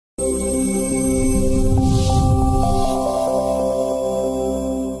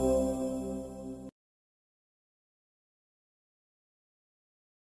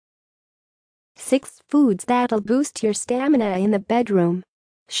6 foods that'll boost your stamina in the bedroom.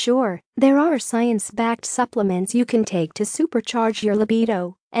 Sure, there are science-backed supplements you can take to supercharge your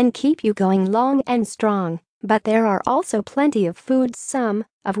libido and keep you going long and strong, but there are also plenty of foods, some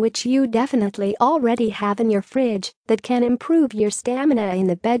of which you definitely already have in your fridge, that can improve your stamina in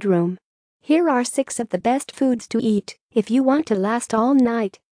the bedroom. Here are 6 of the best foods to eat if you want to last all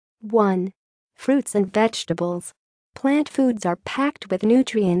night. 1. Fruits and vegetables. Plant foods are packed with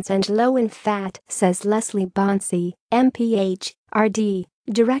nutrients and low in fat, says Leslie Bonsi, MPH.RD,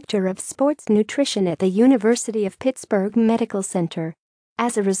 Director of Sports Nutrition at the University of Pittsburgh Medical Center.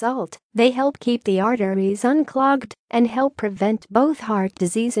 As a result, they help keep the arteries unclogged and help prevent both heart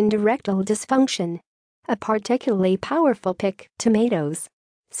disease and erectile dysfunction. A particularly powerful pick: tomatoes.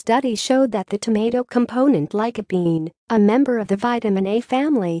 Studies showed that the tomato component lycopene, a member of the vitamin A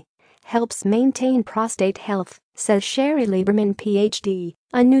family, helps maintain prostate health, says Sherry Lieberman, Ph.D.,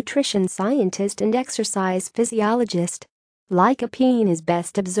 a nutrition scientist and exercise physiologist. Lycopene is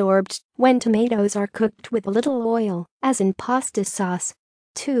best absorbed when tomatoes are cooked with little oil, as in pasta sauce.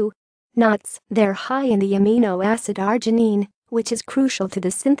 2. Nuts. They're high in the amino acid arginine, which is crucial to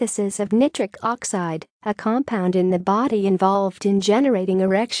the synthesis of nitric oxide, a compound in the body involved in generating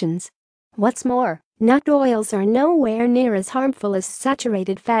erections. What's more, nut oils are nowhere near as harmful as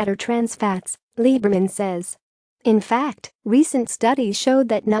saturated fat or trans fats, Lieberman says. In fact, recent studies showed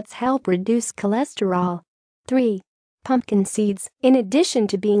that nuts help reduce cholesterol. 3. Pumpkin seeds. In addition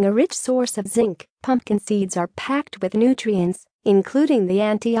to being a rich source of zinc, pumpkin seeds are packed with nutrients, including the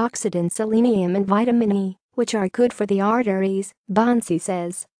antioxidants selenium and vitamin E, which are good for the arteries, Bonsi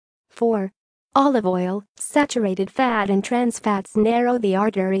says. 4. Olive oil. Saturated fat and trans fats narrow the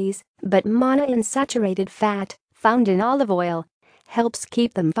arteries, but monounsaturated fat, found in olive oil, helps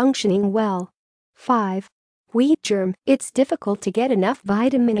keep them functioning well. 5. Wheat germ. It's difficult to get enough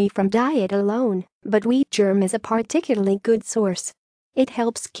vitamin E from diet alone, but wheat germ is a particularly good source. It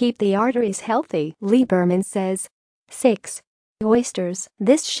helps keep the arteries healthy, Lieberman says. 6. Oysters.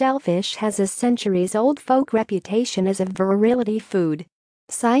 This shellfish has a centuries-old folk reputation as a virility food.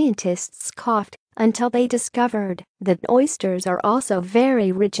 Scientists scoffed until they discovered that oysters are also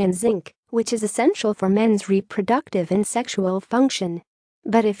very rich in zinc, which is essential for men's reproductive and sexual function.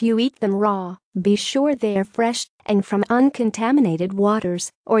 But if you eat them raw, be sure they're fresh and from uncontaminated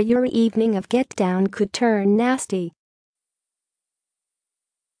waters, or your evening of get-down could turn nasty.